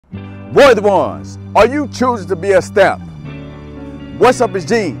Worthy ones, are you choosing to be a stamp? What's up, it's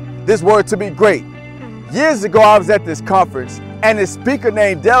Gene. This word to be great. Years ago, I was at this conference, and a speaker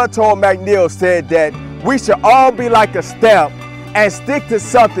named Delator McNeil said that we should all be like a stamp and stick to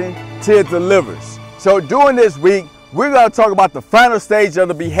something till it delivers. So during this week, we're going to talk about the final stage of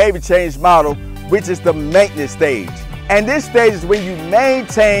the behavior change model, which is the maintenance stage. And this stage is when you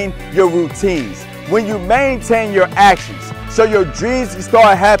maintain your routines, when you maintain your actions, so your dreams can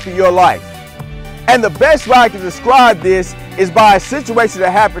start happening in your life. And the best way I can describe this is by a situation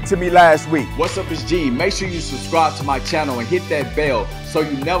that happened to me last week. What's up, it's G. Make sure you subscribe to my channel and hit that bell so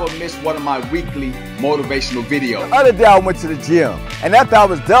you never miss one of my weekly motivational videos. The other day I went to the gym, and after I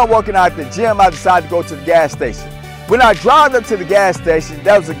was done working out at the gym, I decided to go to the gas station. When I drove up to the gas station,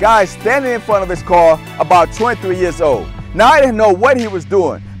 there was a guy standing in front of his car about 23 years old. Now I didn't know what he was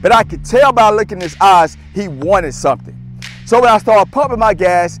doing, but I could tell by looking in his eyes he wanted something. So when I started pumping my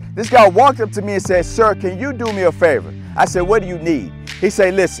gas, this guy walked up to me and said, "Sir, can you do me a favor?" I said, "What do you need?" He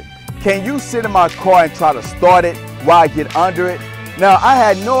said, "Listen, can you sit in my car and try to start it while I get under it?" Now, I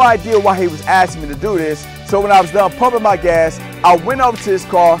had no idea why he was asking me to do this, so when I was done pumping my gas, I went over to his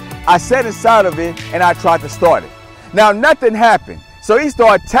car, I sat inside of it, and I tried to start it. Now, nothing happened, so he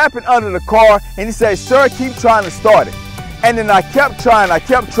started tapping under the car, and he said, "Sir, keep trying to start it." And then I kept trying.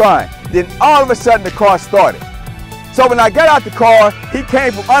 Then all of a sudden, the car started. So when I got out the car, he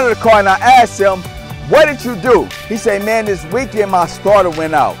came from under the car and I asked him, "What did you do?" He said, "Man, this weekend my starter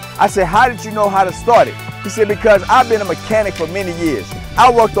went out." I said, "How did you know how to start it?" He said, "Because I've been a mechanic for many years. I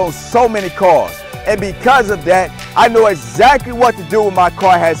worked on so many cars. And because of that, I know exactly what to do when my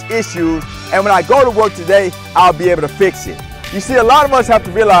car has issues. And when I go to work today, I'll be able to fix it." You see, a lot of us have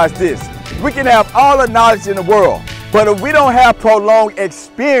to realize this. We can have all the knowledge in the world, but if we don't have prolonged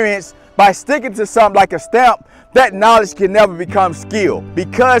experience by sticking to something like a stamp, that knowledge can never become skill.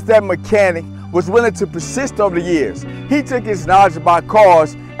 Because that mechanic was willing to persist over the years, he took his knowledge about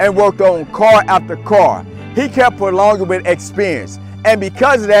cars and worked on car after car. He kept prolonging with experience. And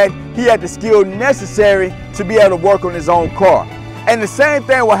because of that, he had the skill necessary to be able to work on his own car. And the same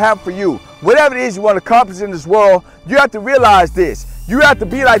thing will happen for you. Whatever it is you want to accomplish in this world, you have to realize this. You have to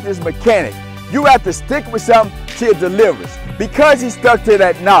be like this mechanic. You have to stick with something till it delivers. Because he stuck to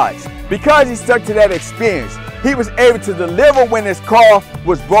that knowledge, because he stuck to that experience, he was able to deliver when his car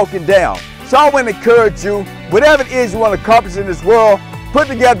was broken down. So I want to encourage you, whatever it is you want to accomplish in this world, put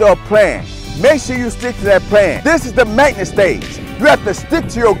together a plan. Make sure you stick to that plan. This is the maintenance stage. You have to stick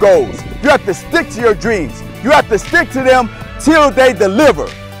to your goals. You have to stick to your dreams. You have to stick to them till they deliver.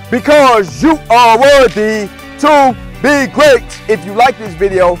 Because you are worthy to be great. If you like this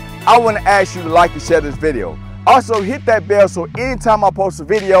video, I want to ask you to like and share this video. Also, hit that bell so anytime I post a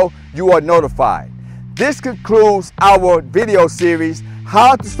video, you are notified. This concludes our video series,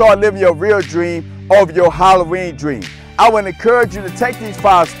 How to Start Living Your Real Dream Over Your Halloween Dream. I want to encourage you to take these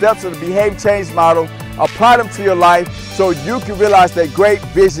 5 steps of the behavior change model, apply them to your life so you can realize that great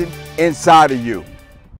vision inside of you.